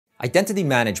Identity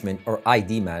management, or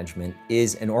ID management,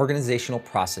 is an organizational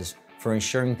process for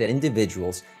ensuring that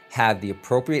individuals have the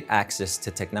appropriate access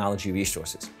to technology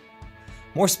resources.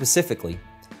 More specifically,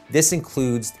 this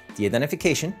includes the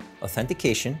identification,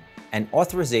 authentication, and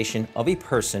authorization of a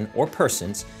person or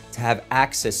persons to have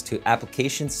access to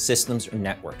applications, systems, or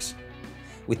networks.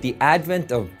 With the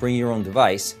advent of Bring Your Own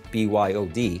Device,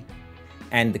 BYOD,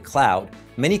 and the cloud,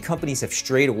 many companies have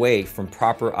strayed away from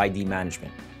proper ID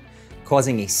management,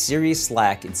 causing a serious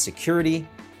lack in security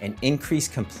and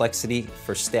increased complexity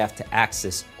for staff to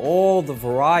access all the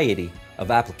variety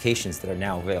of applications that are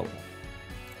now available.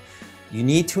 You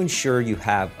need to ensure you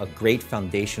have a great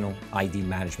foundational ID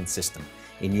management system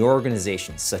in your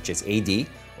organization, such as AD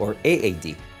or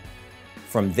AAD.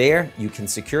 From there, you can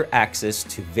secure access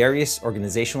to various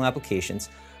organizational applications,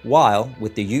 while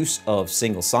with the use of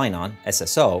single sign-on,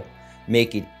 SSO,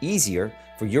 make it easier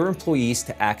for your employees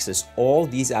to access all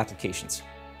these applications.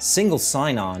 Single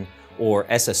sign-on, or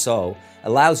SSO,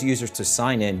 allows users to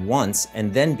sign in once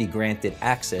and then be granted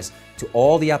access to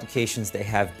all the applications they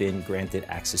have been granted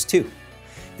access to.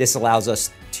 This allows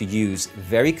us to use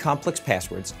very complex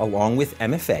passwords along with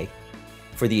MFA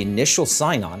for the initial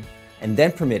sign-on and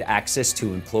then permit access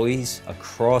to employees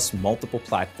across multiple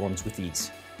platforms with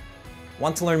ease.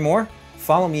 Want to learn more?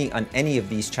 Follow me on any of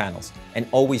these channels, and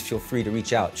always feel free to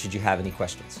reach out should you have any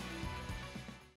questions.